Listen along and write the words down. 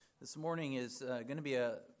This morning is going to be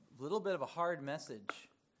a little bit of a hard message.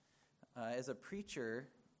 As a preacher,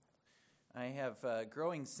 I have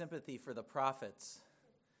growing sympathy for the prophets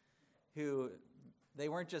who, they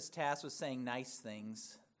weren't just tasked with saying nice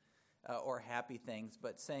things or happy things,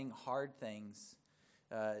 but saying hard things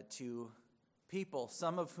to people,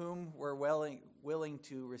 some of whom were willing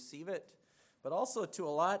to receive it, but also to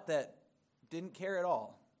a lot that didn't care at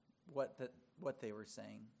all what they were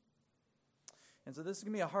saying. And so this is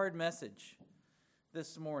going to be a hard message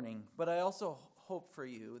this morning, but I also hope for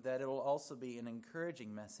you that it will also be an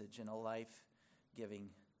encouraging message and a life-giving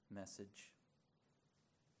message.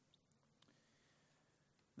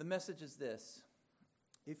 The message is this: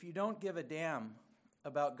 if you don't give a damn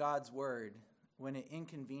about God's word when it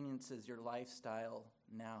inconveniences your lifestyle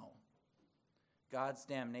now, God's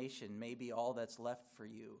damnation may be all that's left for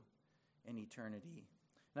you in eternity.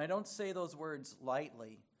 And I don't say those words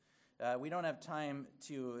lightly. We don't have time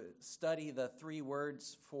to study the 3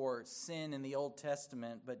 words for sin in the Old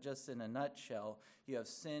Testament, but just in a nutshell, you have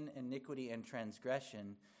sin, iniquity, and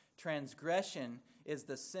transgression. Transgression is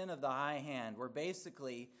the sin of the high hand, where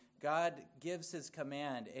basically God gives his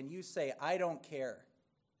command, and you say, I don't care.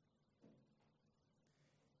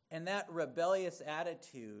 And that rebellious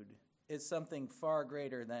attitude is something far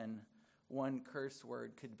greater than one curse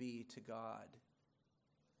word could be to God.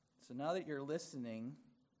 So now that you're listening,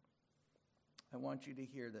 I want you to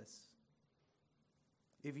hear this.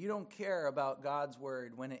 If you don't care about God's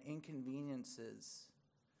word when it inconveniences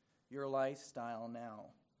your lifestyle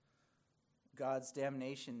now, God's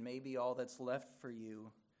damnation may be all that's left for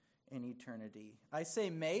you in eternity. I say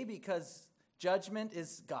may because judgment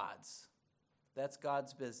is God's. That's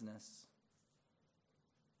God's business.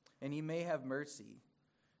 And he may have mercy.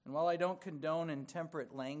 And while I don't condone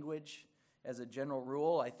intemperate language as a general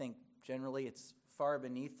rule, I think generally it's far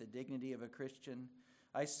beneath the dignity of a Christian,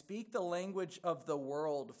 I speak the language of the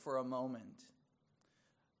world for a moment,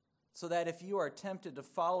 so that if you are tempted to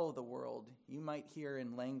follow the world, you might hear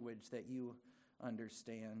in language that you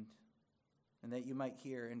understand, and that you might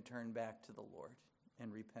hear and turn back to the Lord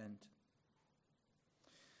and repent.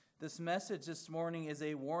 This message this morning is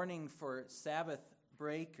a warning for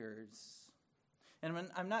Sabbath-Breakers. And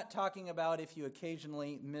I'm not talking about if you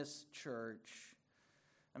occasionally miss church.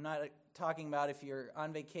 I'm not talking about if you're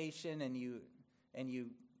on vacation and you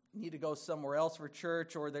need to go somewhere else for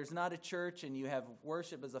church, or there's not a church and you have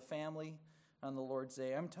worship as a family on the Lord's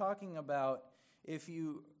Day. I'm talking about if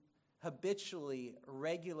you habitually,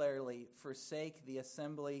 regularly forsake the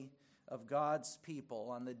assembly of God's people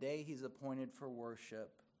on the day he's appointed for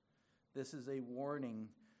worship. This is a warning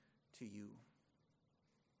to you.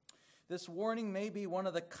 This warning may be one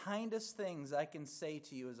of the kindest things I can say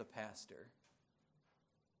to you as a pastor.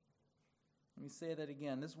 Let me say that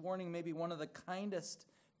again. This warning may be one of the kindest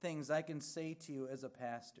things I can say to you as a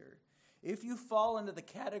pastor. If you fall into the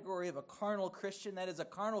category of a carnal Christian, that is, a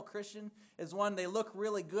carnal Christian is one, they look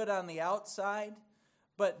really good on the outside,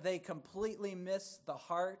 but they completely miss the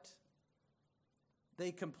heart.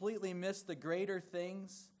 They completely miss the greater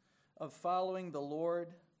things of following the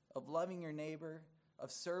Lord, of loving your neighbor,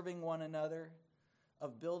 of serving one another,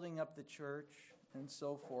 of building up the church, and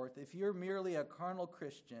so forth. If you're merely a carnal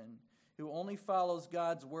Christian who only follows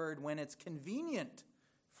God's word when it's convenient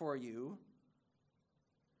for you,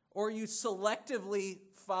 or you selectively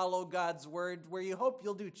follow God's word where you hope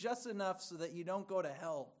you'll do just enough so that you don't go to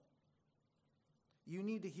hell, you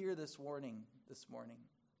need to hear this warning this morning.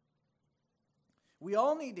 We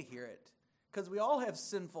all need to hear it, because we all have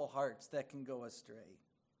sinful hearts that can go astray.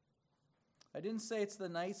 I didn't say it's the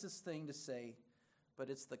nicest thing to say,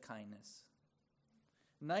 but it's the kindness.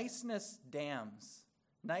 Niceness damns.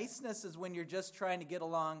 Niceness is when you're just trying to get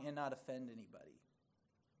along and not offend anybody.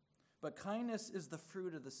 But kindness is the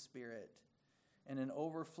fruit of the Spirit and an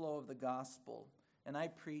overflow of the gospel, and I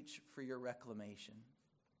preach for your reclamation.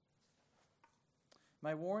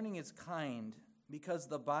 My warning is kind because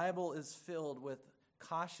the Bible is filled with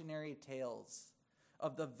cautionary tales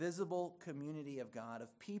of the visible community of God,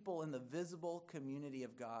 of people in the visible community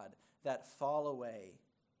of God that fall away.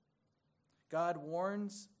 God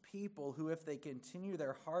warns people who, if they continue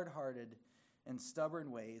their hard-hearted and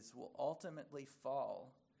stubborn ways, will ultimately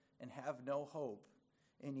fall and have no hope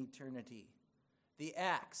in eternity. The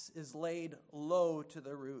axe is laid low to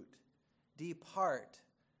the root. Depart,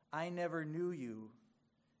 I never knew you.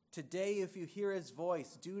 Today, if you hear his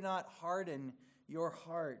voice, do not harden your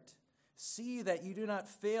heart. See that you do not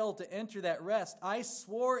fail to enter that rest. I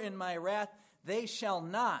swore in my wrath, they shall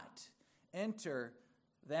not enter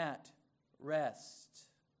that rest.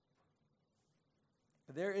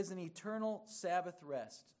 There is an eternal Sabbath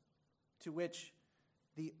rest to which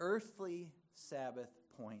the earthly Sabbath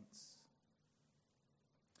points.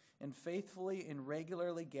 And faithfully and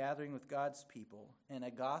regularly gathering with God's people in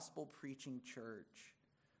a gospel-preaching church,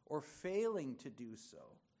 or failing to do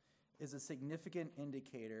so, is a significant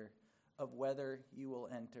indicator of whether you will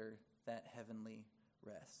enter that heavenly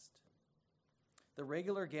rest. The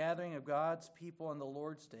regular gathering of God's people on the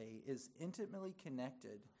Lord's Day is intimately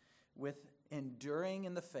connected with enduring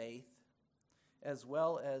in the faith as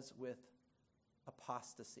well as with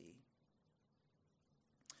apostasy.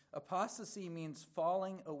 Apostasy means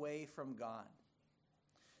falling away from God.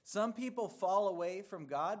 Some people fall away from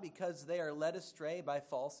God because they are led astray by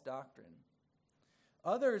false doctrine.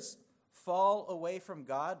 Others fall away from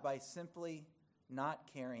God by simply not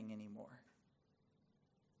caring anymore.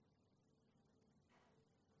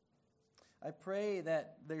 I pray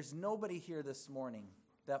that there's nobody here this morning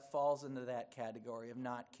that falls into that category of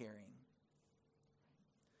not caring.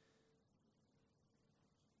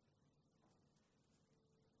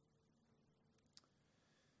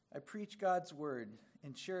 I preach God's word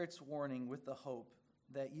and share its warning with the hope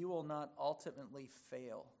that you will not ultimately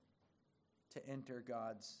fail to enter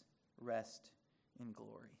God's rest in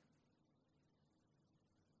glory.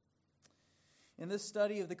 In this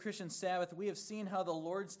study of the Christian Sabbath, we have seen how the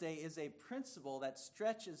Lord's Day is a principle that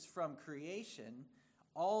stretches from creation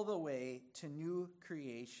all the way to new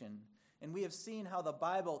creation. And we have seen how the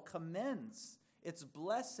Bible commends its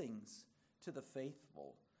blessings to the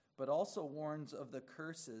faithful, but also warns of the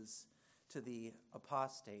curses to the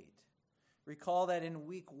apostate. Recall that in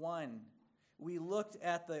week 1, we looked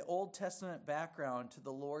at the Old Testament background to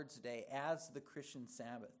the Lord's Day as the Christian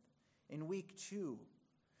Sabbath. In week 2,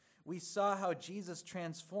 we saw how Jesus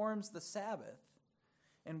transforms the Sabbath,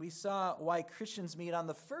 and we saw why Christians meet on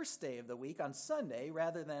the first day of the week, on Sunday,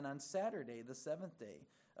 rather than on Saturday, the seventh day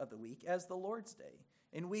of the week, as the Lord's Day.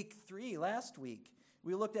 In week 3, last week,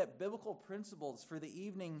 we looked at biblical principles for the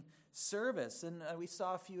evening service, and we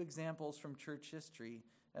saw a few examples from church history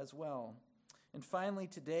as well. And finally,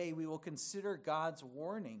 today, we will consider God's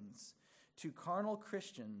warnings to carnal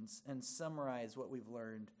Christians and summarize what we've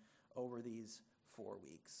learned over these 4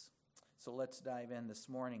 weeks. So let's dive in this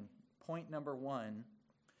morning. Point number 1,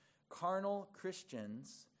 carnal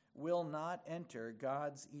Christians will not enter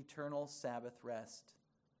God's eternal Sabbath rest.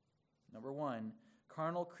 Number 1,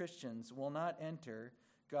 carnal Christians will not enter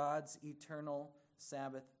God's eternal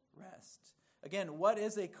Sabbath rest. Again, what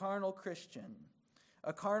is a carnal Christian?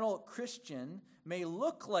 A carnal Christian may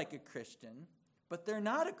look like a Christian, but they're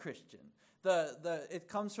not a Christian. It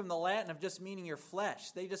comes from the Latin of just meaning your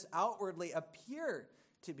flesh. They just outwardly appear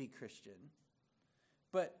to be Christian,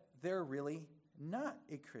 but they're really not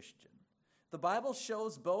a Christian. The Bible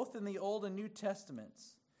shows both in the Old and New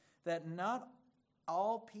Testaments that not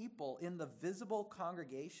all people in the visible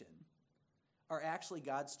congregation are actually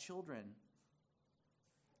God's children.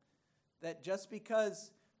 That just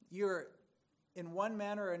because you're in one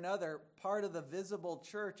manner or another part of the visible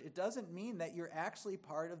church, it doesn't mean that you're actually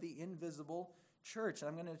part of the invisible church. And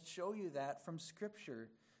I'm going to show you that from Scripture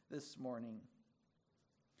this morning.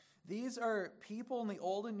 These are people in the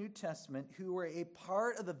Old and New Testament who were a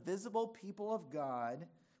part of the visible people of God,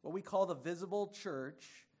 what we call the visible church,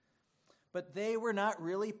 but they were not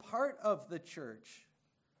really part of the church.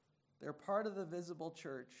 They're part of the visible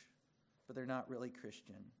church, but they're not really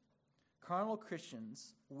Christian. Carnal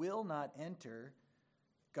Christians will not enter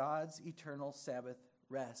God's eternal Sabbath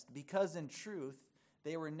rest because in truth,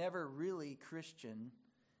 they were never really Christian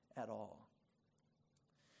at all.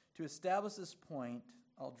 To establish this point,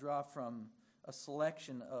 I'll draw from a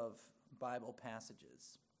selection of Bible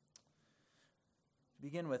passages. To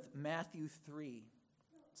begin with, Matthew 3,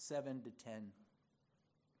 7 to 10.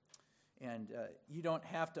 And you don't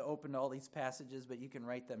have to open all these passages, but you can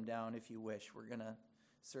write them down if you wish. We're going to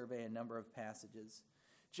survey a number of passages.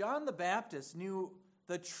 John the Baptist knew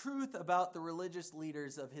the truth about the religious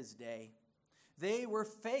leaders of his day. They were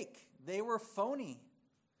fake. They were phony.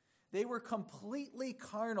 They were completely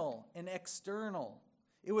carnal and external.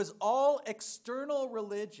 It was all external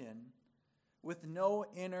religion with no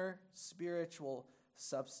inner spiritual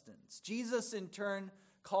substance. Jesus, in turn,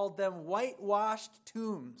 called them whitewashed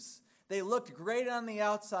tombs. They looked great on the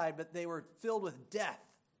outside, but they were filled with death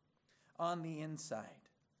on the inside.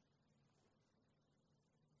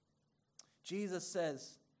 Jesus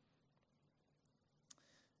says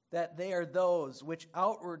that they are those which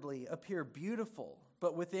outwardly appear beautiful,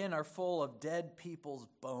 but within are full of dead people's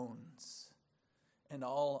bones and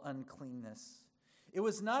all uncleanness. It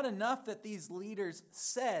was not enough that these leaders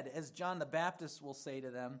said, as John the Baptist will say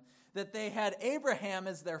to them, that they had Abraham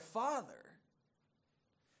as their father.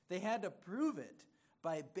 They had to prove it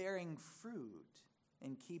by bearing fruit.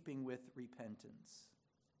 in keeping with repentance.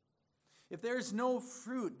 If there's no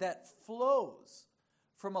fruit that flows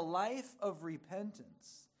from a life of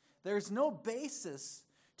repentance, there's no basis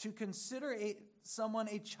to consider someone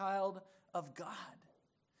a child of God.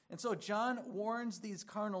 And so John warns these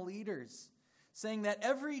carnal leaders, saying that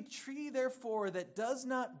every tree, therefore, that does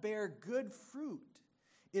not bear good fruit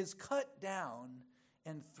is cut down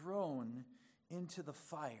and thrown into the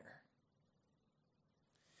fire.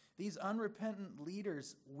 These unrepentant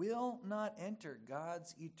leaders will not enter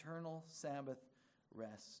God's eternal Sabbath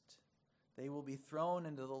rest. They will be thrown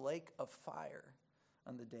into the lake of fire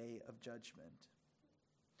on the day of judgment.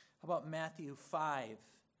 How about Matthew 5,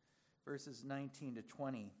 verses 19 to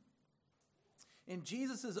 20? In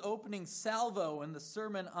Jesus' opening salvo in the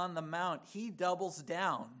Sermon on the Mount, he doubles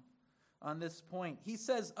down on this point. He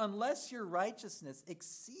says, unless your righteousness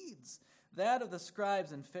exceeds that of the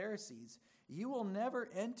scribes and Pharisees, you will never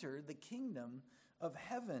enter the kingdom of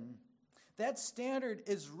heaven. That standard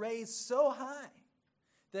is raised so high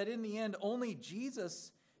that in the end only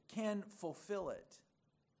Jesus can fulfill it.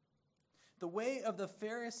 The way of the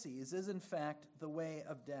Pharisees is in fact the way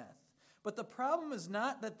of death. But the problem is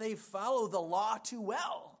not that they follow the law too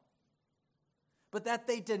well, but that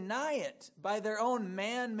they deny it by their own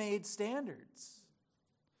man-made standards.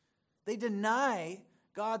 They deny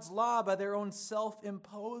God's law by their own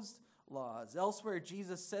self-imposed laws. Elsewhere,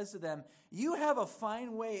 Jesus says to them, you have a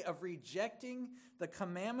fine way of rejecting the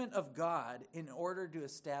commandment of God in order to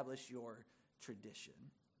establish your tradition.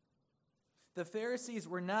 The Pharisees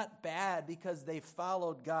were not bad because they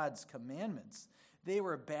followed God's commandments. They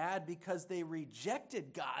were bad because they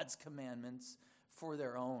rejected God's commandments for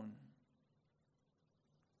their own.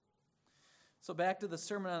 So back to the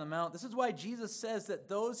Sermon on the Mount. This is why Jesus says that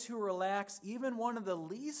those who relax even one of the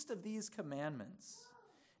least of these commandments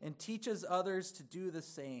and teaches others to do the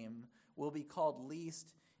same will be called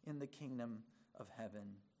least in the kingdom of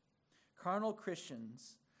heaven. Carnal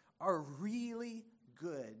Christians are really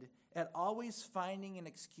good at always finding an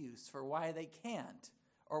excuse for why they can't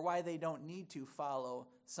or why they don't need to follow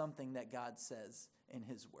something that God says in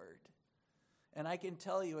his word. And I can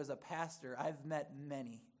tell you as a pastor, I've met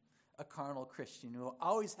many a carnal Christian who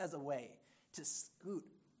always has a way to scoot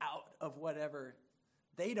out of whatever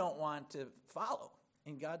they don't want to follow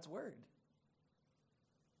in God's word.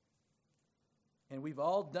 And we've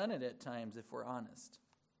all done it at times if we're honest.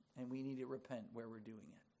 And we need to repent where we're doing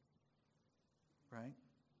it. Right?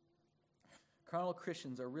 Carnal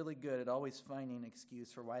Christians are really good at always finding an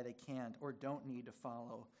excuse for why they can't or don't need to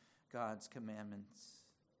follow God's commandments.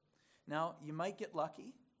 Now, you might get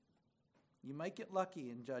lucky. You might get lucky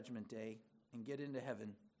in Judgment Day and get into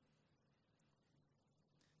heaven.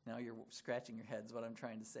 Now you're scratching your heads what I'm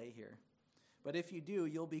trying to say here. But if you do,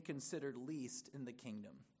 you'll be considered least in the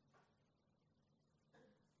kingdom.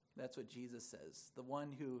 That's what Jesus says. The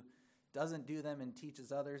one who doesn't do them and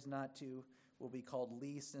teaches others not to will be called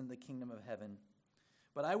least in the kingdom of heaven.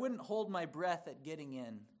 But I wouldn't hold my breath at getting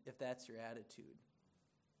in if that's your attitude.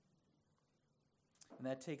 And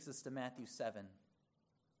that takes us to Matthew 7.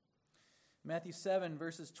 Matthew 7,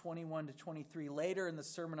 verses 21 to 23. Later in the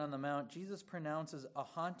Sermon on the Mount, Jesus pronounces a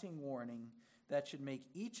haunting warning that should make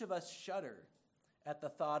each of us shudder at the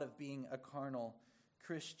thought of being a carnal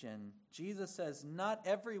Christian. Jesus says, not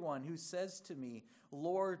everyone who says to me,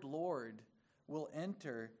 Lord, Lord, will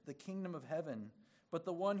enter the kingdom of heaven, but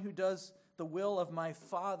the one who does the will of my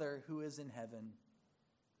Father who is in heaven.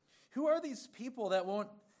 Who are these people that won't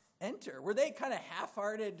enter? Were they kind of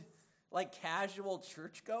half-hearted, like casual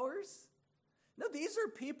churchgoers? No, these are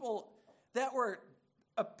people that were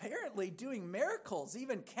apparently doing miracles,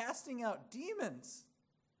 even casting out demons.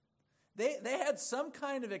 They had some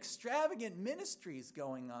kind of extravagant ministries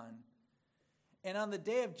going on. And on the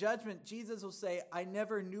day of judgment, Jesus will say, I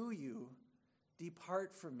never knew you.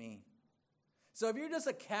 Depart from me. So if you're just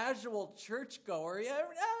a casual churchgoer,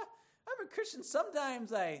 I'm a Christian.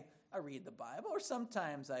 Sometimes I read the Bible, or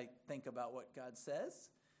sometimes I think about what God says.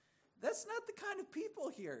 That's not the kind of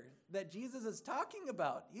people here that Jesus is talking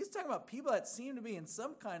about. He's talking about people that seem to be in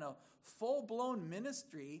some kind of full-blown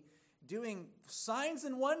ministry, doing signs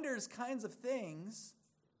and wonders kinds of things,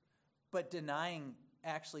 but denying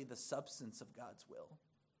actually the substance of God's will.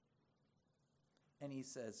 And he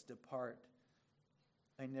says, depart.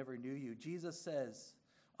 I never knew you. Jesus says,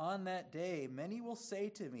 on that day, many will say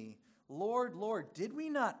to me, Lord, Lord, did we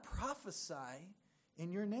not prophesy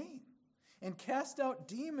in your name and cast out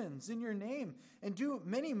demons in your name and do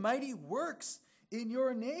many mighty works in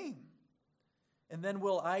your name? And then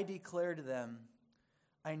will I declare to them,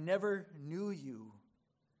 I never knew you.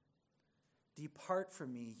 Depart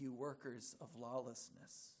from me, you workers of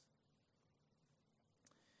lawlessness.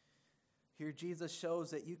 Here Jesus shows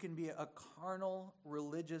that you can be a carnal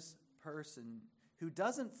religious person who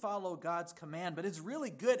doesn't follow God's command, but is really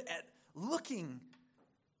good at looking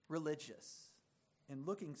religious and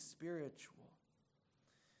looking spiritual.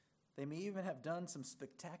 They may even have done some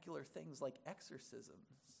spectacular things like exorcisms.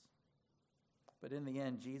 But in the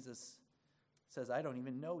end, Jesus says, I don't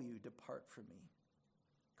even know you. Depart from me.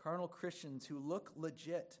 Carnal Christians who look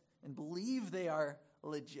legit and believe they are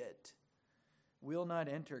legit will not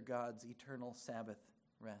enter God's eternal Sabbath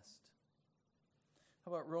rest.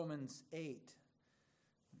 How about Romans 8?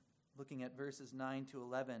 Looking at verses 9 to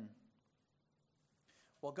 11.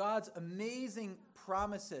 Well, God's amazing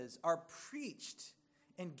promises are preached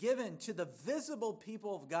and given to the visible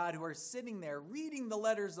people of God who are sitting there reading the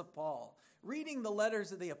letters of Paul, reading the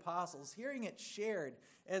letters of the apostles, hearing it shared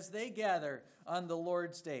as they gather on the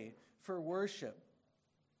Lord's Day for worship.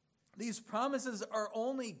 These promises are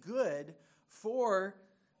only good for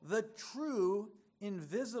the true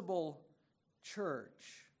invisible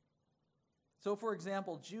church. So, for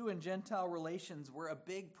example, Jew and Gentile relations were a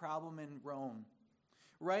big problem in Rome.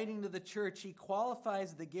 Writing to the church, he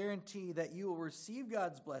qualifies the guarantee that you will receive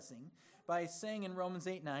God's blessing by saying in Romans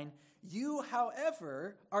 8:9, you,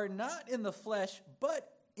 however, are not in the flesh,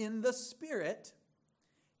 but in the Spirit,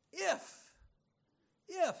 if,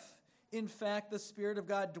 in fact, the Spirit of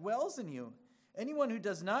God dwells in you. Anyone who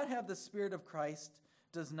does not have the Spirit of Christ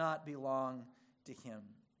does not belong to him.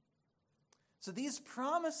 So these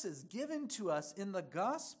promises given to us in the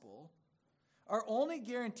gospel are only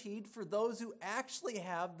guaranteed for those who actually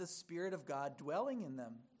have the Spirit of God dwelling in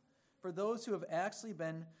them, for those who have actually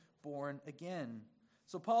been born again.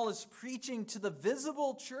 So Paul is preaching to the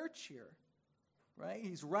visible church here, right?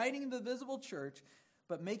 He's writing to the visible church,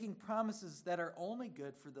 but making promises that are only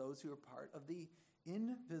good for those who are part of the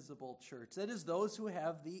invisible church. That is, those who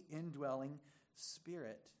have the indwelling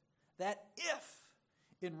Spirit. That if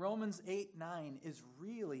in Romans 8:9 is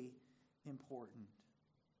really important.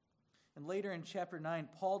 And later in chapter 9,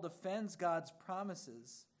 Paul defends God's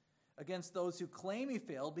promises against those who claim he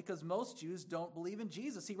failed because most Jews don't believe in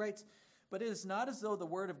Jesus. He writes, but it is not as though the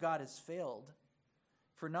word of God has failed,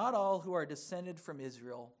 for not all who are descended from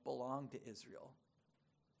Israel belong to Israel.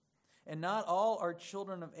 And not all are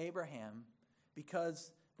children of Abraham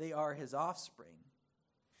because they are his offspring.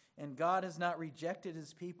 And God has not rejected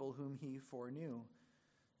his people whom he foreknew.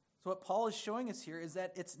 So what Paul is showing us here is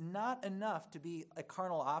that it's not enough to be a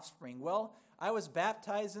carnal offspring. Well, I was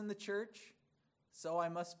baptized in the church, so I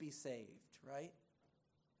must be saved, right?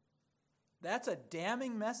 That's a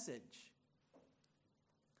damning message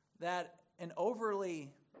that an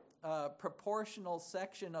overly proportional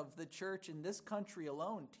section of the church in this country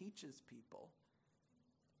alone teaches people.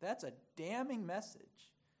 That's a damning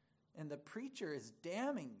message, and the preacher is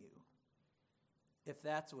damning you if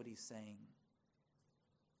that's what he's saying.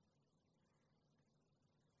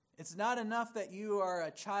 It's not enough that you are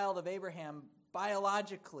a child of Abraham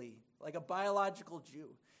biologically, like a biological Jew.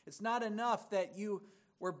 It's not enough that you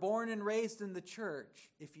were born and raised in the church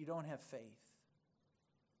if you don't have faith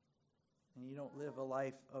and you don't live a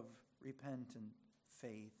life of repentant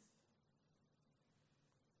faith.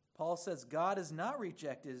 Paul says God has not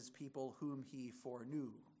rejected his people whom he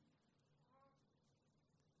foreknew.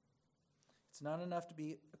 It's not enough to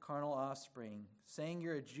be a carnal offspring. Saying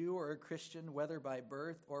you're a Jew or a Christian, whether by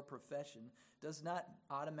birth or profession, does not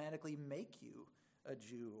automatically make you a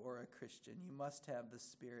Jew or a Christian. You must have the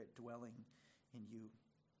Spirit dwelling in you.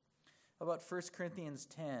 How about 1 Corinthians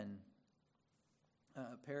 10,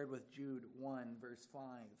 paired with Jude 1, verse 5?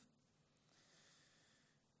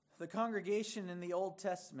 The congregation in the Old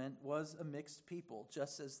Testament was a mixed people,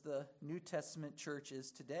 just as the New Testament church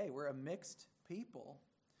is today. We're a mixed people.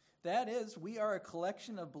 That is, we are a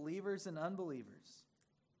collection of believers and unbelievers.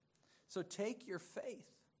 So take your faith,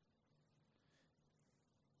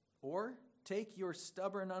 or take your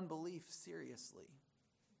stubborn unbelief seriously.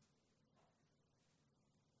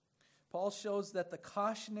 Paul shows that the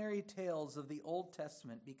cautionary tales of the Old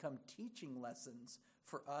Testament become teaching lessons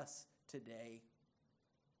for us today.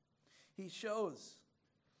 He shows,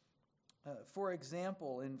 for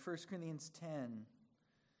example, in 1 Corinthians 10,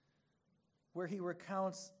 where he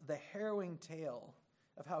recounts the harrowing tale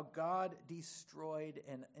of how God destroyed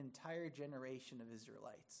an entire generation of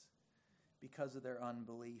Israelites because of their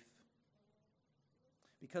unbelief,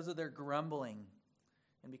 because of their grumbling,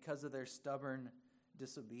 and because of their stubborn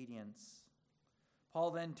disobedience.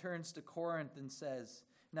 Paul then turns to Corinth and says,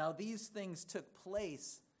 now these things took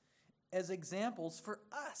place as examples for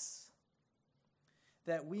us,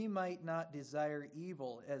 that we might not desire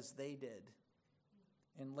evil as they did.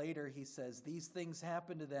 And later he says, these things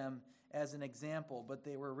happened to them as an example, but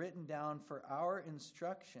they were written down for our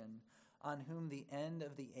instruction, on whom the end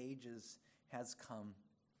of the ages has come.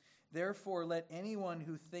 Therefore, let anyone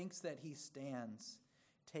who thinks that he stands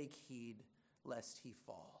take heed lest he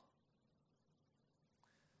fall.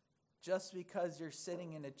 Just because you're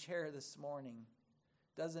sitting in a chair this morning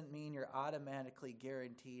doesn't mean you're automatically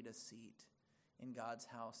guaranteed a seat in God's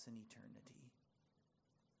house in eternity.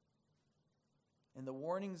 And the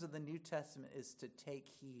warnings of the New Testament is to take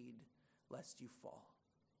heed lest you fall.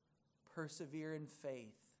 Persevere in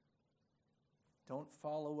faith. Don't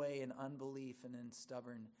fall away in unbelief and in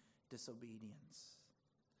stubborn disobedience.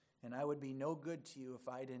 And I would be no good to you if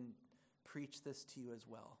I didn't preach this to you as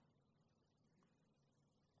well.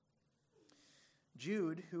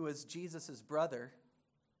 Jude, who was Jesus' brother,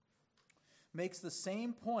 makes the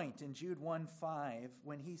same point in Jude 1:5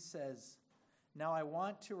 when he says, "Now I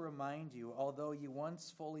want to remind you, although you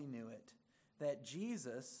once fully knew it, that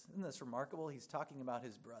Jesus," isn't this remarkable? He's talking about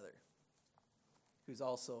his brother, who's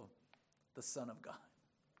also the Son of God.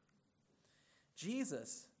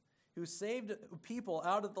 Jesus, who saved people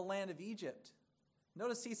out of the land of Egypt.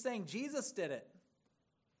 Notice he's saying Jesus did it.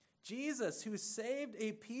 Jesus, who saved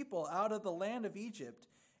a people out of the land of Egypt,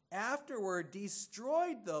 afterward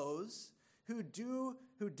destroyed those who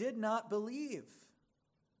did not believe.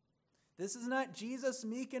 This is not Jesus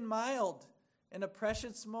meek and mild in a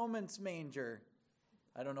precious moments manger.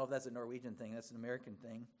 I don't know if that's a Norwegian thing. That's an American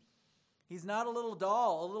thing. He's not a little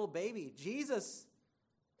doll, a little baby. Jesus,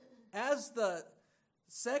 as the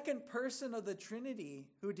second person of the Trinity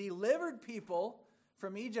who delivered people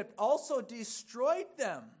from Egypt, also destroyed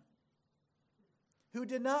them who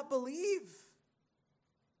did not believe.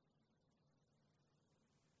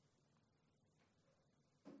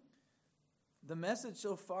 The message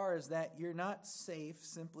so far is that you're not safe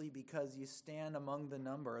simply because you stand among the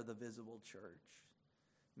number of the visible church.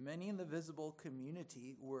 Many in the visible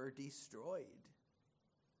community were destroyed.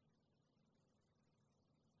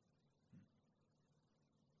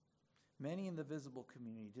 Many in the visible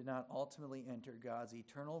community did not ultimately enter God's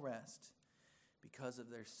eternal rest because of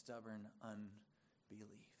their stubborn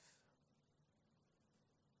unbelief.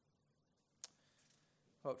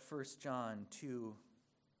 About 1 John 2,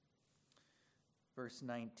 verse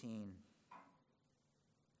 19.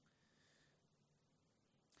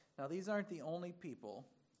 Now, these aren't the only people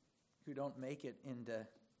who don't make it into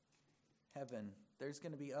heaven. There's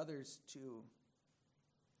going to be others too.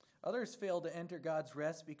 Others failed to enter God's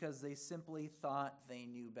rest because they simply thought they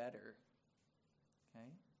knew better.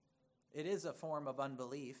 Okay? It is a form of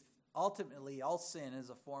unbelief. Ultimately, all sin is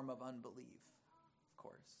a form of unbelief, of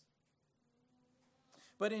course.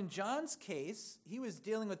 But in John's case, he was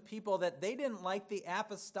dealing with people that they didn't like the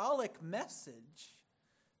apostolic message,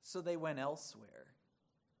 so they went elsewhere.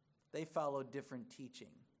 They followed different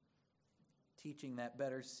teaching that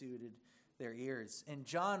better suited their ears. And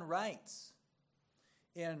John writes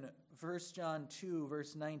in 1 John 2,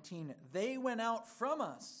 verse 19, "They went out from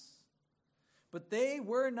us, but they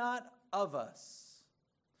were not of us.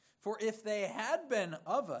 For if they had been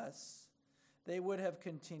of us, they would have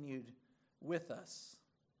continued with us.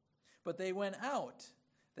 But they went out,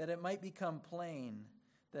 that it might become plain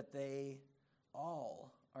that they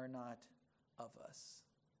all are not of us."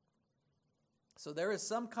 So there is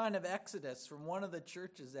some kind of exodus from one of the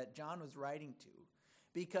churches that John was writing to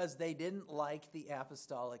because they didn't like the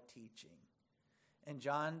apostolic teaching. And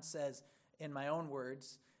John says, in my own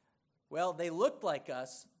words, well, they looked like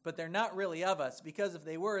us, but they're not really of us, because if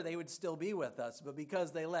they were, they would still be with us. But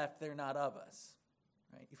because they left, they're not of us.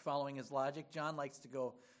 Right? You following his logic? John likes to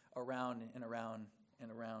go around and around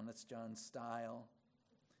and around. That's John's style.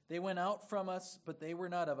 They went out from us, but they were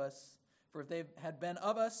not of us. For if they had been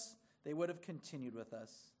of us, they would have continued with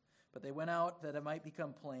us. But they went out that it might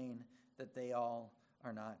become plain that they all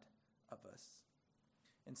are not of us.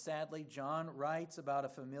 And sadly, John writes about a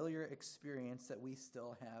familiar experience that we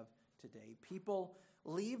still have today. People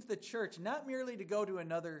leave the church not merely to go to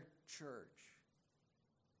another church,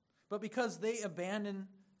 but because they abandon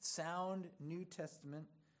sound New Testament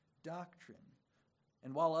doctrine.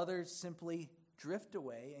 And while others simply drift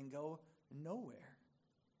away and go nowhere.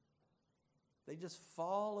 They just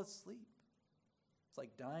fall asleep. It's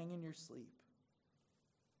like dying in your sleep.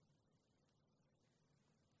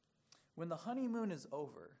 When the honeymoon is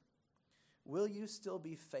over, will you still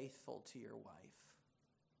be faithful to your wife?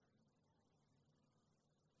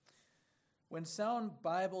 When sound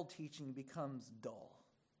Bible teaching becomes dull,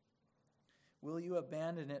 will you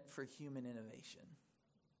abandon it for human innovation?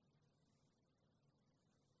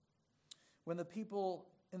 When the people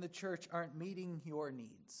in the church aren't meeting your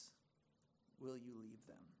needs, will you leave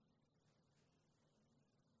them?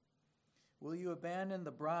 Will you abandon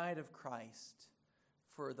the bride of Christ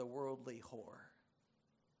for the worldly whore?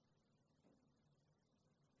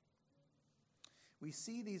 We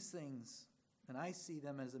see these things, and I see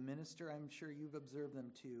them as a minister. I'm sure you've observed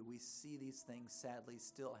them too. We see these things sadly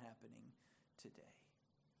still happening today.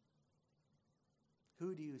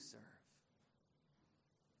 Who do you serve?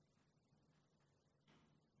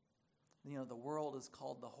 You know, the world is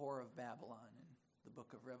called the whore of Babylon in the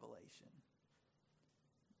book of Revelation.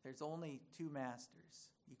 There's only two masters.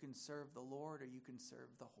 You can serve the Lord or you can serve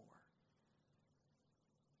the whore.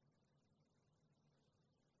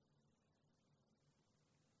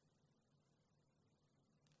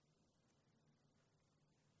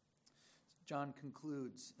 John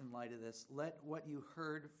concludes in light of this, let what you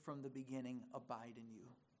heard from the beginning abide in you.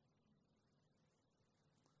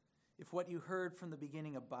 If what you heard from the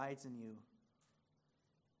beginning abides in you,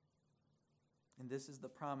 and this is the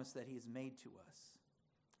promise that he has made to us,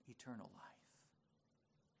 eternal life.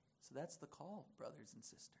 So that's the call, brothers and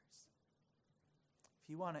sisters. If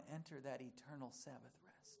you want to enter that eternal Sabbath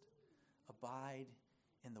rest, abide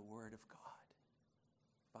in the Word of God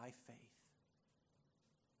by faith,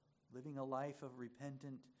 living a life of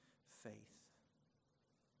repentant faith.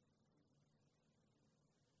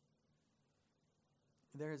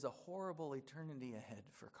 There is a horrible eternity ahead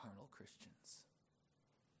for carnal Christians,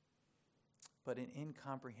 but an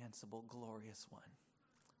incomprehensible, glorious one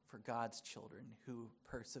for God's children who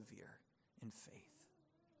persevere in faith.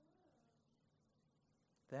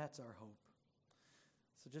 That's our hope.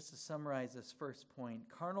 So just to summarize this first point,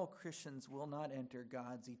 carnal Christians will not enter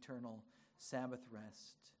God's eternal Sabbath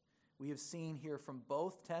rest. We have seen here from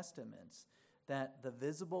both testaments that the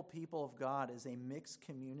visible people of God is a mixed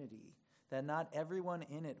community, that not everyone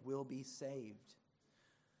in it will be saved.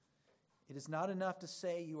 It is not enough to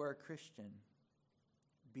say you are a Christian.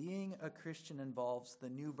 Being a Christian involves the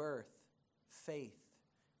new birth, faith,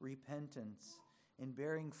 repentance, and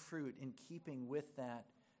bearing fruit in keeping with that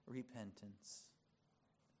repentance.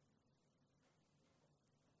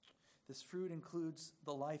 This fruit includes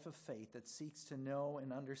the life of faith that seeks to know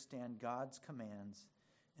and understand God's commands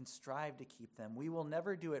and strive to keep them. We will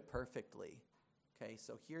never do it perfectly. Okay,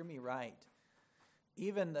 so hear me right.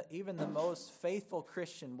 Even the most faithful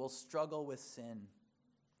Christian will struggle with sin.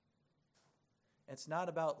 It's not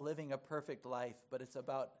about living a perfect life, but it's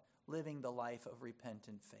about living the life of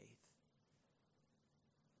repentant faith.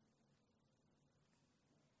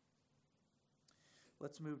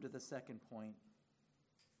 Let's move to the second point.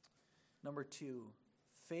 Number 2,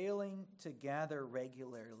 failing to gather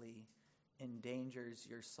regularly endangers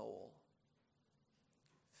your soul.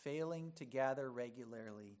 Failing to gather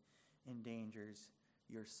regularly endangers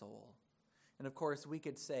your soul. And of course, we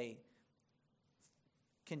could say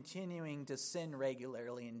continuing to sin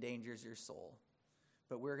regularly endangers your soul.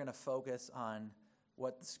 But we're going to focus on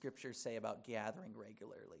what the scriptures say about gathering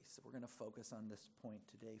regularly. So we're going to focus on this point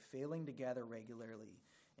today. Failing to gather regularly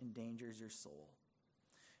endangers your soul.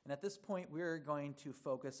 And at this point, we're going to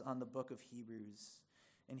focus on the book of Hebrews.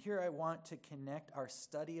 And here I want to connect our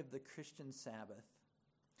study of the Christian Sabbath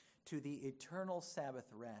to the eternal Sabbath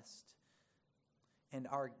rest and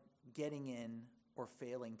our getting in or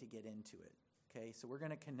failing to get into it. Okay, so we're going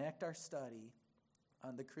to connect our study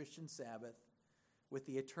on the Christian Sabbath with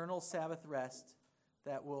the eternal Sabbath rest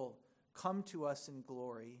that will come to us in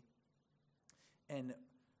glory and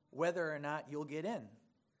whether or not you'll get in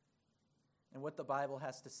and what the Bible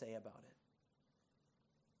has to say about it.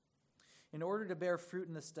 In order to bear fruit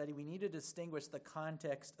in the study, we need to distinguish the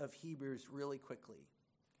context of Hebrews really quickly.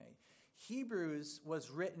 Okay? Hebrews was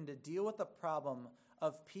written to deal with the problem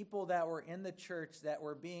of people that were in the church that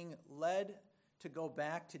were being led to go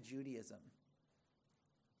back to Judaism.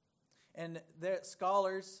 And the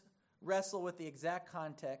scholars wrestle with the exact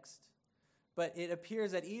context, but it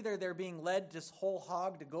appears that either they're being led just whole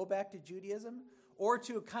hog to go back to Judaism, or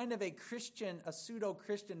to a kind of a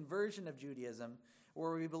pseudo-Christian version of Judaism,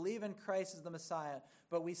 where we believe in Christ as the Messiah,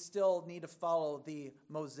 but we still need to follow the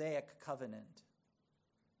Mosaic covenant.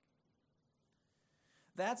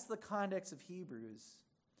 That's the context of Hebrews.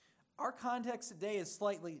 Our context today is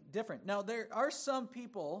slightly different. Now, there are some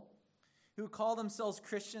people who call themselves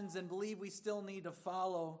Christians and believe we still need to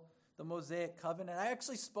follow the Mosaic covenant. I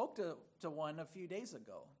actually spoke to one a few days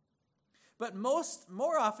ago. But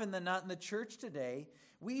more often than not in the church today,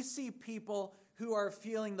 we see people who are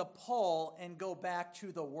feeling the pull and go back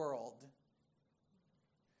to the world.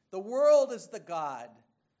 The world is the God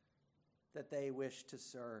that they wish to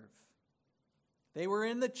serve. They were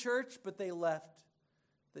in the church, but they left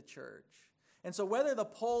the church. And so whether the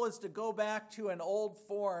pull is to go back to an old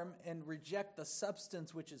form and reject the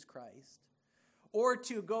substance which is Christ, or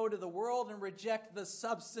to go to the world and reject the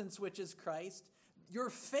substance which is Christ, your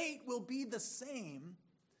fate will be the same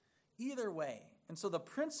either way. And so the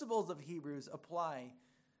principles of Hebrews apply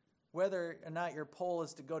whether or not your pole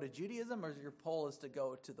is to go to Judaism or your pole is to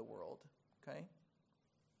go to the world. Okay?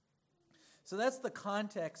 So that's the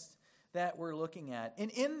context that we're looking at.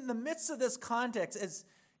 And in the midst of this context,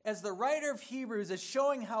 as the writer of Hebrews is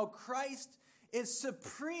showing how Christ is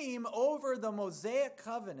supreme over the Mosaic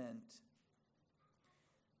covenant,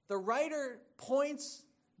 the writer points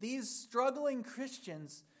these struggling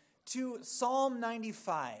Christians to Psalm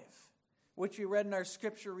 95, which we read in our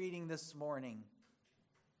scripture reading this morning.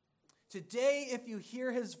 Today, if you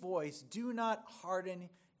hear his voice, do not harden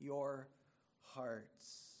your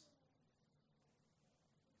hearts.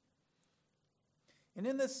 And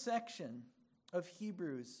in this section of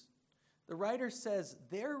Hebrews, the writer says,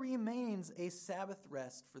 there remains a Sabbath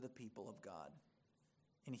rest for the people of God.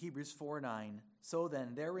 In Hebrews 4:9, so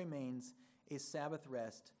then there remains a Sabbath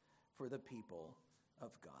rest for the people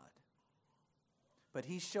of God. But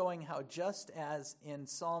he's showing how just as in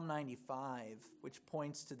Psalm 95, which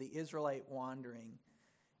points to the Israelite wandering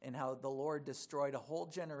and how the Lord destroyed a whole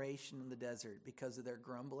generation in the desert because of their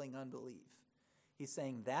grumbling unbelief, he's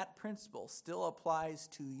saying that principle still applies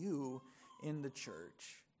to you in the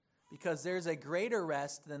church because there's a greater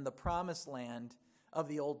rest than the promised land of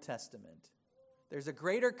the Old Testament. There's a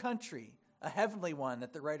greater country, a heavenly one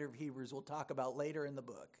that the writer of Hebrews will talk about later in the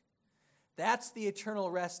book. That's the eternal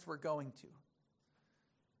rest we're going to.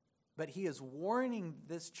 But he is warning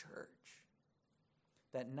this church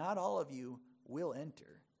that not all of you will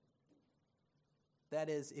enter. That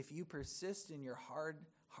is, if you persist in your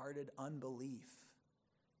hard-hearted unbelief,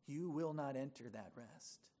 you will not enter that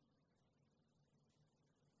rest.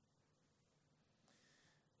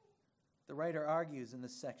 The writer argues in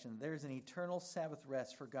this section, there's an eternal Sabbath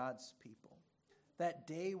rest for God's people. That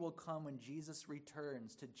day will come when Jesus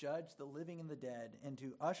returns to judge the living and the dead and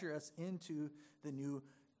to usher us into the new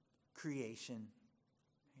creation.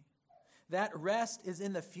 That rest is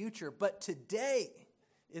in the future, but today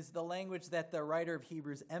is the language that the writer of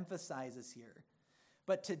Hebrews emphasizes here.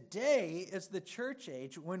 But today is the church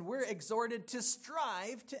age when we're exhorted to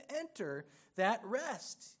strive to enter that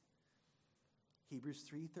rest. Hebrews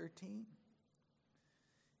 3:13.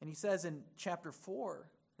 And he says in chapter 4,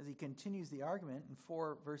 as he continues the argument in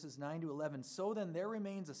 4 verses 9 to 11, so then there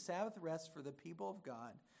remains a Sabbath rest for the people of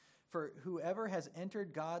God. For whoever has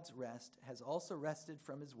entered God's rest has also rested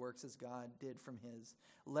from his works as God did from his.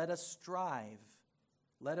 Let us strive.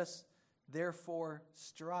 Let us therefore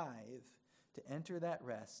strive to enter that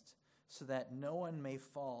rest so that no one may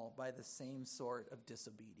fall by the same sort of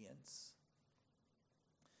disobedience.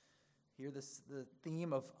 Here the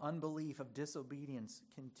theme of unbelief, of disobedience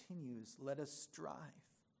continues. Let us strive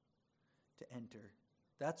to enter.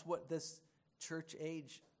 That's what this church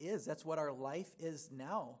age is. That's what our life is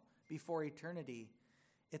now before eternity.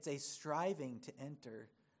 It's a striving to enter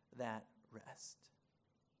that rest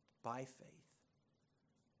by faith.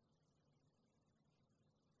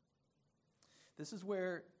 This is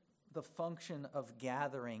where the function of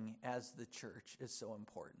gathering as the church is so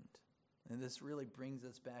important. And this really brings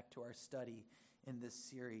us back to our study in this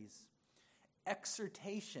series.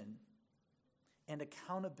 Exhortation and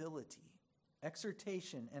accountability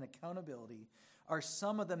are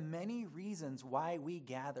some of the many reasons why we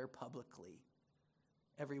gather publicly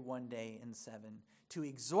every one day in 7 to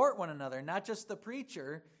exhort one another, not just the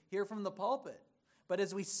preacher here from the pulpit, but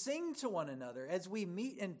as we sing to one another, as we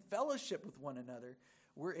meet in fellowship with one another,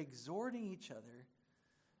 we're exhorting each other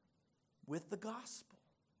with the gospel.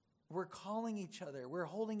 We're calling each other, we're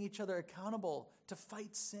holding each other accountable to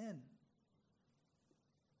fight sin.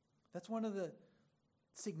 That's one of the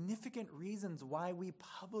significant reasons why we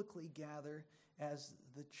publicly gather as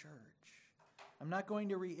the church. I'm not going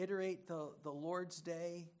to reiterate the Lord's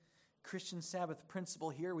Day Christian Sabbath principle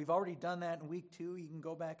here. We've already done that in week 2. You can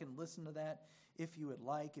go back and listen to that if you would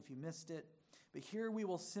like, if you missed it. But here we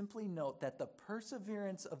will simply note that the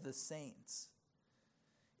perseverance of the saints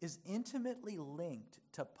is intimately linked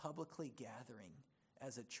to publicly gathering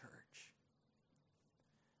as a church.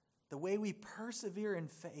 The way we persevere in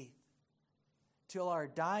faith till our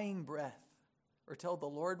dying breath or till the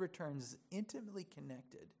Lord returns is intimately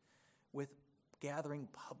connected with gathering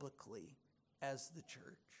publicly as the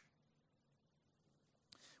church.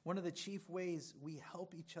 One of the chief ways we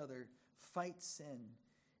help each other fight sin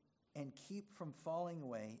and keep from falling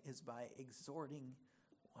away is by exhorting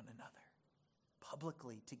one another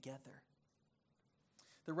publicly together.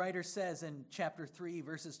 The writer says in chapter 3,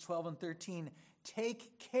 verses 12 and 13,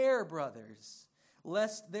 "Take care, brothers,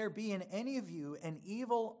 lest there be in any of you an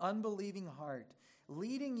evil, unbelieving heart,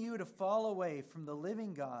 leading you to fall away from the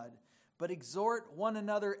living God, but exhort one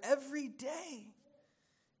another every day,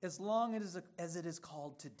 as long as it is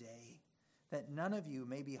called today, that none of you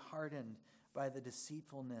may be hardened by the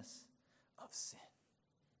deceitfulness of sin.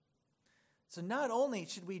 So not only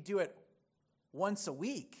should we do it once a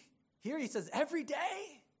week, here he says every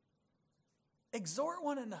day, exhort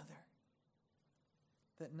one another,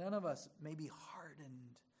 that none of us may be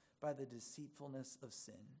hardened by the deceitfulness of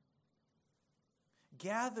sin.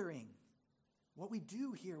 Gathering, what we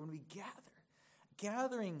do here when we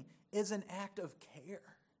gathering is an act of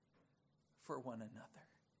care for one another.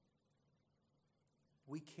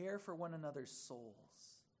 We care for one another's souls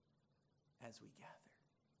as we gather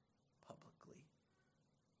publicly,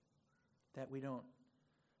 that we don't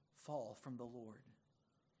fall from the Lord.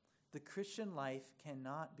 The Christian life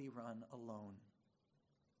cannot be run alone.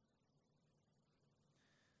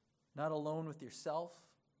 Not alone with yourself,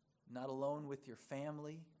 not alone with your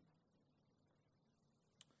family.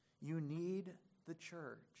 You need the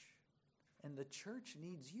church, and the church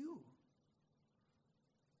needs you.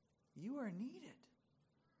 You are needed.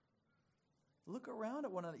 Look around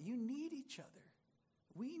at one another. You need each other.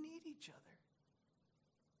 We need each other.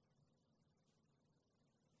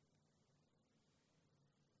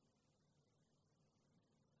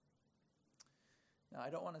 Now, I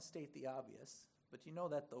don't want to state the obvious, but you know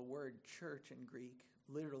that the word church in Greek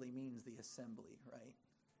literally means the assembly, right?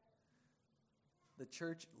 The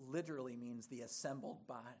church literally means the assembled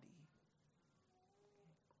body.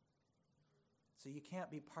 So you can't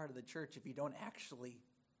be part of the church if you don't actually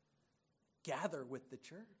gather with the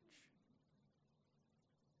church.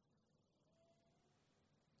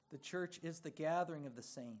 The church is the gathering of the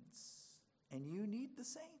saints, and you need the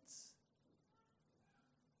saints.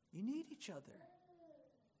 You need each other.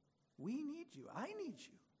 We need you. I need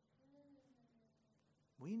you.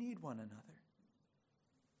 We need one another.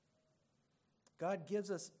 God gives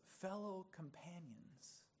us fellow companions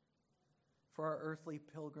for our earthly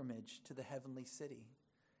pilgrimage to the heavenly city.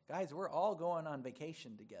 Guys, we're all going on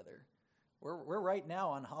vacation together. We're right now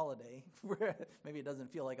on holiday. Maybe it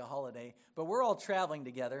doesn't feel like a holiday, but we're all traveling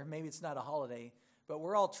together. Maybe it's not a holiday, but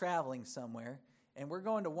we're all traveling somewhere, and we're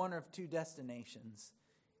going to one of two destinations.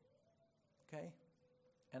 Okay?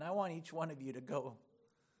 And I want each one of you to go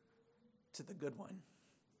to the good one.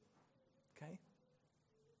 Okay?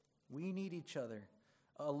 We need each other.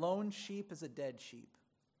 A lone sheep is a dead sheep.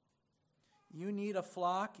 You need a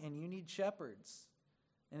flock and you need shepherds.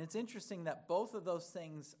 And it's interesting that both of those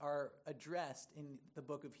things are addressed in the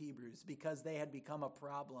book of Hebrews because they had become a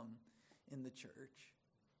problem in the church.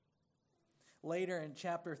 Later in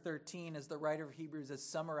chapter 13, as the writer of Hebrews is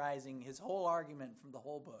summarizing his whole argument from the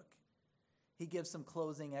whole book, he gives some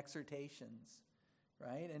closing exhortations,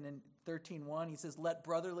 right? And in 13:1, he says, "Let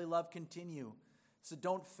brotherly love continue. So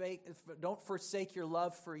don't forsake your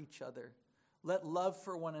love for each other. Let love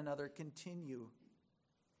for one another continue."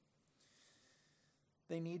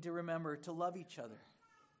 They need to remember to love each other.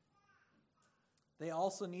 They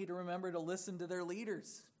also need to remember to listen to their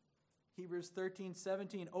leaders. Hebrews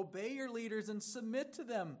 13:17, "Obey your leaders and submit to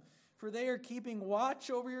them, for they are keeping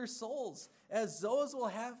watch over your souls, as those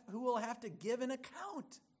who will have to give an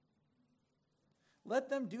account. Let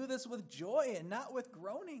them do this with joy and not with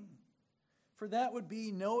groaning, for that would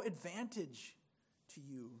be no advantage to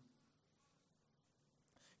you."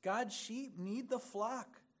 God's sheep need the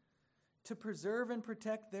flock to preserve and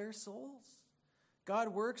protect their souls. God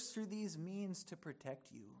works through these means to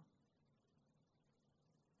protect you.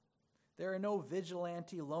 There are no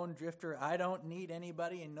vigilante, lone drifter, I don't need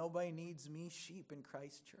anybody and nobody needs me sheep in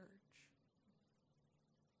Christ's church.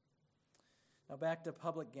 Now back to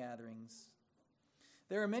public gatherings.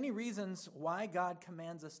 There are many reasons why God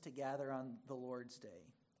commands us to gather on the Lord's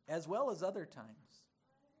Day, as well as other times.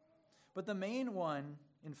 But the main one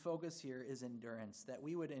in focus here is endurance, that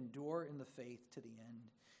we would endure in the faith to the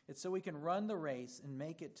end. It's so we can run the race and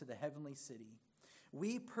make it to the heavenly city.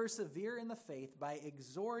 We persevere in the faith by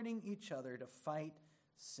exhorting each other to fight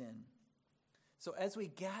sin. So as we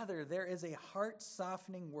gather, there is a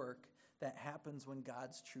heart-softening work that happens when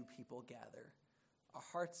God's true people gather. Our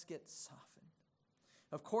hearts get softened.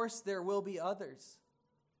 Of course, there will be others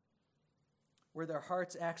where their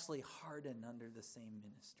hearts actually harden under the same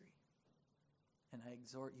ministry. And I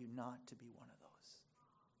exhort you not to be one of those.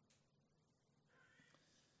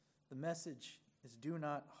 The message is do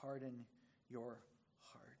not harden your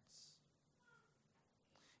hearts.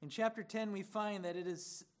 In chapter 10, we find that it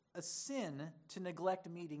is a sin to neglect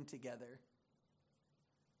meeting together.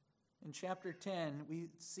 In chapter 10, we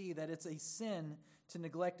see that it's a sin to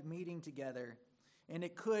neglect meeting together, and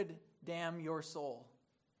it could damn your soul.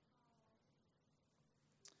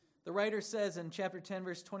 The writer says in chapter 10,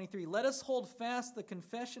 verse 23, "Let us hold fast the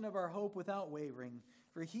confession of our hope without wavering,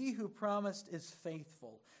 for he who promised is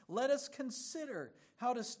faithful. Let us consider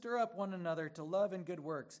how to stir up one another to love and good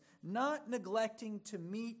works, not neglecting to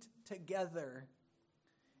meet together,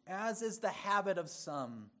 as is the habit of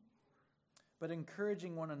some, but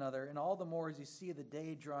encouraging one another, and all the more as you see the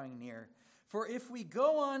day drawing near. For if we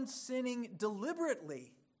go on sinning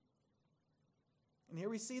deliberately," and here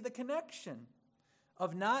we see the connection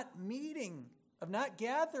of not meeting, of not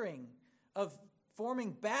gathering, of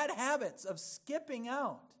forming bad habits, of skipping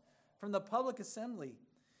out from the public assembly.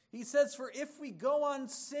 He says, "For if we go on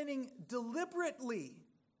sinning deliberately,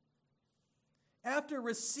 after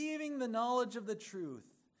receiving the knowledge of the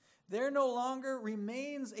truth, there no longer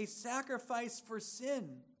remains a sacrifice for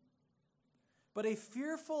sin, but a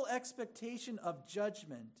fearful expectation of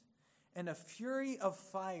judgment and a fury of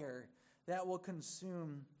fire that will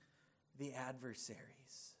consume the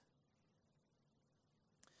adversaries."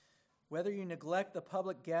 Whether you neglect the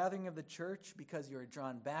public gathering of the church because you are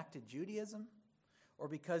drawn back to Judaism or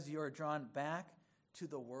because you are drawn back to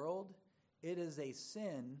the world, it is a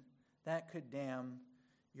sin that could damn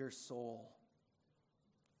your soul.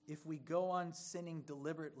 If we go on sinning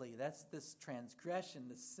deliberately, that's this transgression,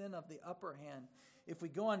 the sin of the upper hand. If we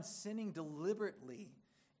go on sinning deliberately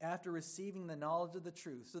after receiving the knowledge of the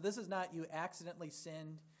truth. So this is not you accidentally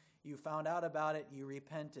sinned, you found out about it, you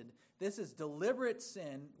repented. This is deliberate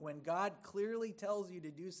sin when God clearly tells you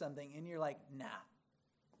to do something and you're like, nah.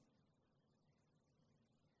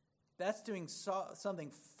 That's doing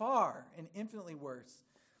something far and infinitely worse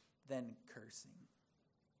than cursing.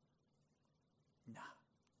 Nah.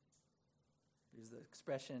 There's the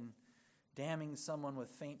expression, damning someone with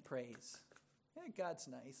faint praise. Yeah, God's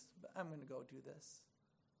nice, but I'm going to go do this.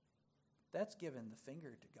 That's giving the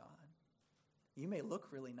finger to God. You may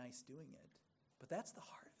look really nice doing it, but that's the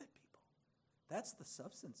heart of it, people. That's the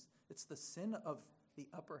substance. It's the sin of the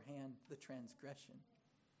upper hand, the transgression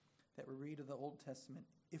that we read of the Old Testament.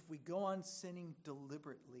 If we go on sinning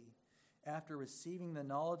deliberately after receiving the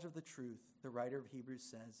knowledge of the truth, the writer of Hebrews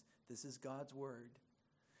says, this is God's word,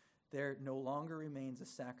 there no longer remains a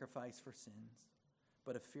sacrifice for sins,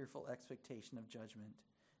 but a fearful expectation of judgment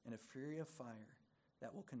and a fury of fire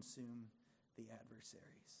that will consume the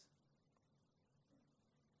adversaries.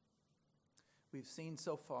 We've seen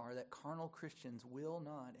so far that carnal Christians will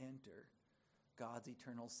not enter God's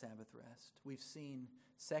eternal Sabbath rest. We've seen,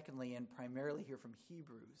 secondly, and primarily here from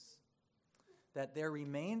Hebrews, that there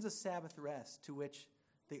remains a Sabbath rest to which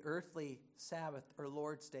the earthly Sabbath or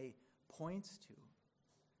Lord's Day points to.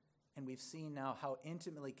 And we've seen now how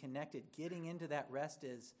intimately connected getting into that rest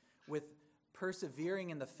is with persevering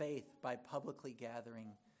in the faith by publicly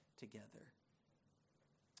gathering together.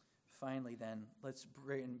 Finally, then, let's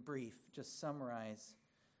in brief just summarize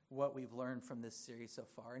what we've learned from this series so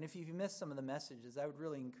far. And if you've missed some of the messages, I would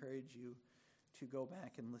really encourage you to go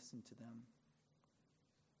back and listen to them.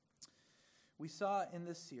 We saw in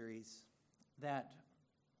this series that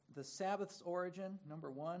the Sabbath's origin, number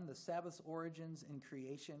one, the Sabbath's origins in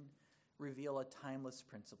creation reveal a timeless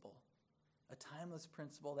principle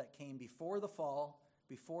that came before the fall,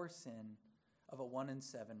 before sin, of a 1 and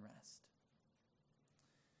 7 rest.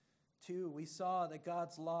 2, we saw that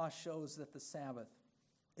God's law shows that the Sabbath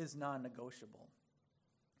is non-negotiable.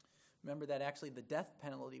 Remember that actually the death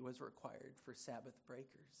penalty was required for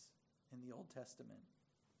Sabbath-Breakers in the Old Testament.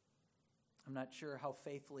 I'm not sure how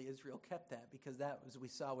faithfully Israel kept that, because that, as we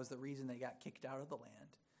saw, was the reason they got kicked out of the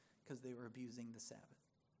land, because they were abusing the Sabbath.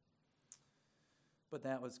 But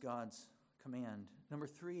that was God's command. Number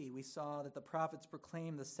 3, we saw that the prophets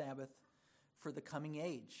proclaimed the Sabbath for the coming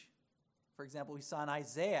age. For example, we saw in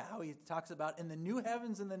Isaiah how he talks about in the new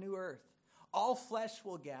heavens and the new earth, all flesh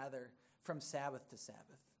will gather from Sabbath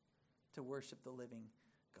to worship the living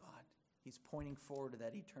God. He's pointing forward to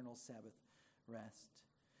that eternal Sabbath rest.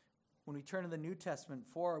 When we turn to the New Testament,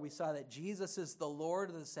 4, we saw that Jesus is the Lord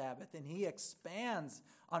of the Sabbath, and he expands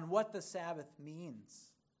on what the Sabbath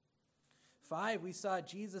means. 5, we saw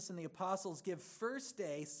Jesus and the apostles give first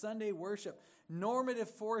day Sunday worship normative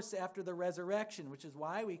force after the resurrection, which is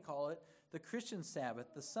why we call it the Christian Sabbath,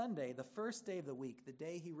 the Sunday, the first day of the week, the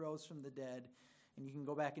day he rose from the dead. And you can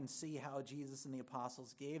go back and see how Jesus and the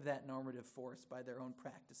apostles gave that normative force by their own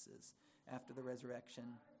practices after the resurrection.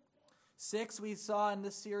 6, we saw in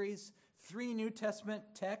this series 3 New Testament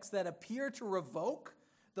texts that appear to revoke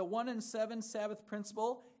the 1 and 7 Sabbath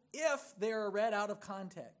principle if they are read out of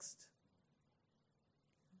context.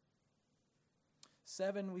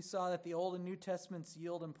 7, we saw that the Old and New Testaments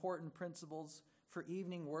yield important principles for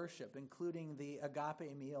evening worship, including the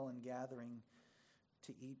agape meal and gathering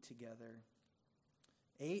to eat together.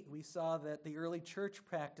 8, we saw that the early church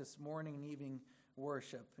practiced morning and evening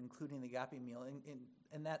worship, including the agape meal,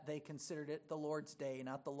 and that they considered it the Lord's day,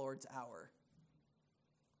 not the Lord's hour.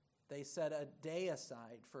 They set a day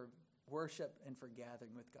aside for worship and for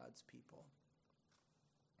gathering with God's people.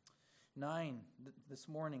 9, this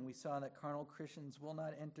morning we saw that carnal Christians will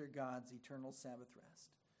not enter God's eternal Sabbath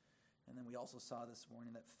rest. And then we also saw this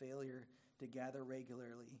morning that failure to gather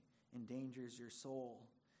regularly endangers your soul,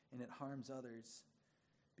 and it harms others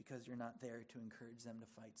because you're not there to encourage them to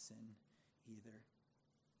fight sin either.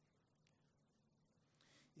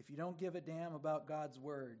 If you don't give a damn about God's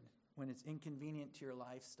word when it's inconvenient to your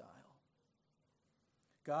lifestyle,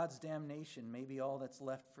 God's damnation may be all that's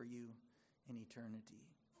left for you in eternity.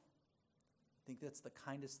 I think that's the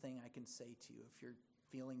kindest thing I can say to you if you're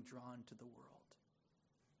feeling drawn to the world.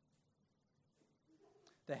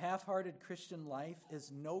 The half-hearted Christian life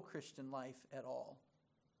is no Christian life at all.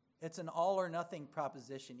 It's an all-or-nothing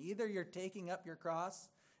proposition. Either you're taking up your cross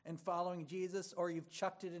and following Jesus, or you've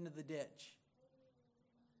chucked it into the ditch.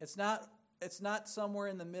 It's not somewhere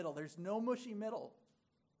in the middle. There's no mushy middle.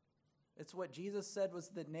 It's what Jesus said was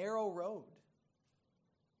the narrow road.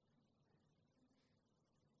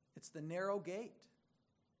 It's the narrow gate.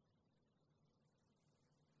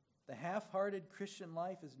 The half-hearted Christian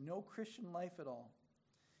life is no Christian life at all.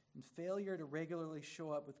 And failure to regularly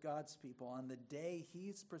show up with God's people on the day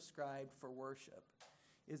He's prescribed for worship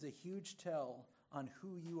is a huge tell on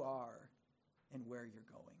who you are and where you're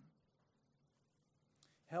going.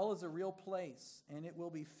 Hell is a real place, and it will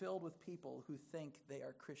be filled with people who think they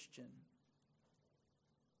are Christian.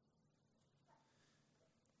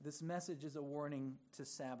 This message is a warning to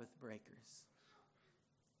Sabbath-breakers.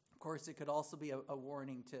 Of course, it could also be a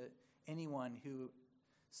warning to anyone who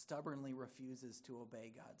stubbornly refuses to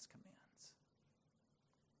obey God's commands.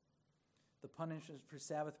 The punishment for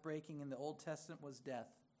Sabbath breaking in the Old Testament was death,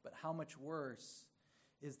 but how much worse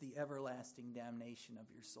is the everlasting damnation of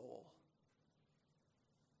your soul?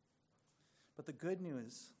 But the good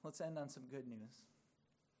news, let's end on some good news.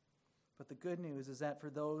 But the good news is that for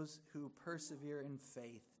those who persevere in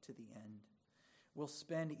faith to the end, will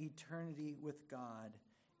spend eternity with God,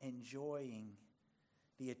 enjoying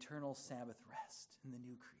the eternal Sabbath rest in the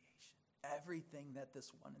new creation. Everything that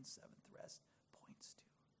this 1 and 7th rest points to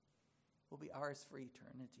will be ours for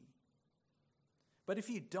eternity. But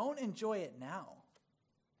if you don't enjoy it now,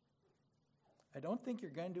 I don't think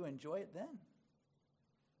you're going to enjoy it then.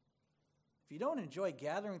 If you don't enjoy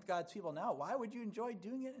gathering with God's people now, why would you enjoy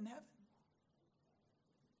doing it in heaven?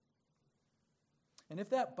 And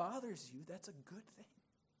if that bothers you, that's a good thing.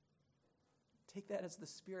 Take that as the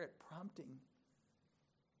Spirit prompting,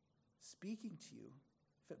 speaking to you.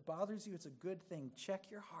 If it bothers you, it's a good thing. Check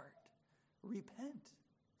your heart. Repent.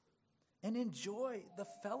 And enjoy the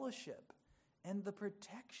fellowship and the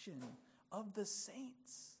protection of the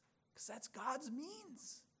saints. Because that's God's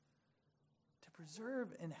means to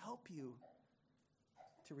preserve and help you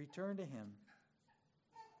to return to Him.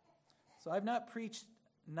 So I've not preached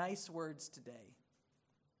nice words today.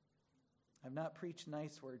 But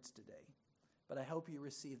I hope you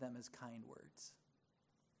receive them as kind words.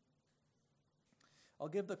 I'll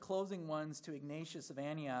give the closing ones to Ignatius of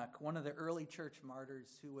Antioch, one of the early church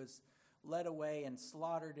martyrs who was led away and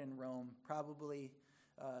slaughtered in Rome. Probably,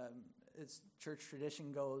 as church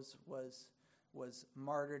tradition goes, was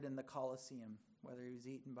martyred in the Colosseum, whether he was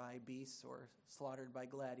eaten by beasts or slaughtered by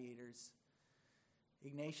gladiators.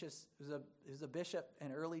 Ignatius was a bishop,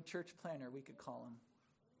 an early church planner, we could call him,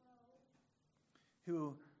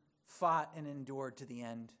 who fought and endured to the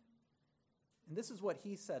end. And this is what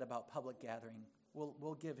he said about public gathering.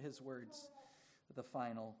 We'll give his words the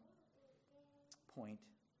final point.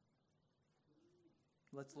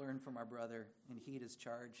 Let's learn from our brother and heed his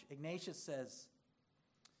charge. Ignatius says,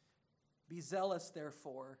 "Be zealous,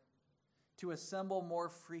 therefore, to assemble more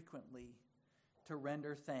frequently, to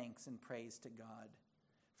render thanks and praise to God.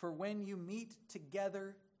 For when you meet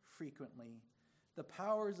together frequently, the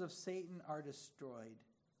powers of Satan are destroyed,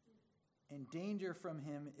 and danger from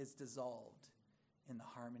him is dissolved in the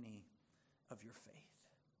harmony of your faith."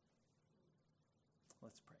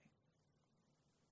 Let's pray.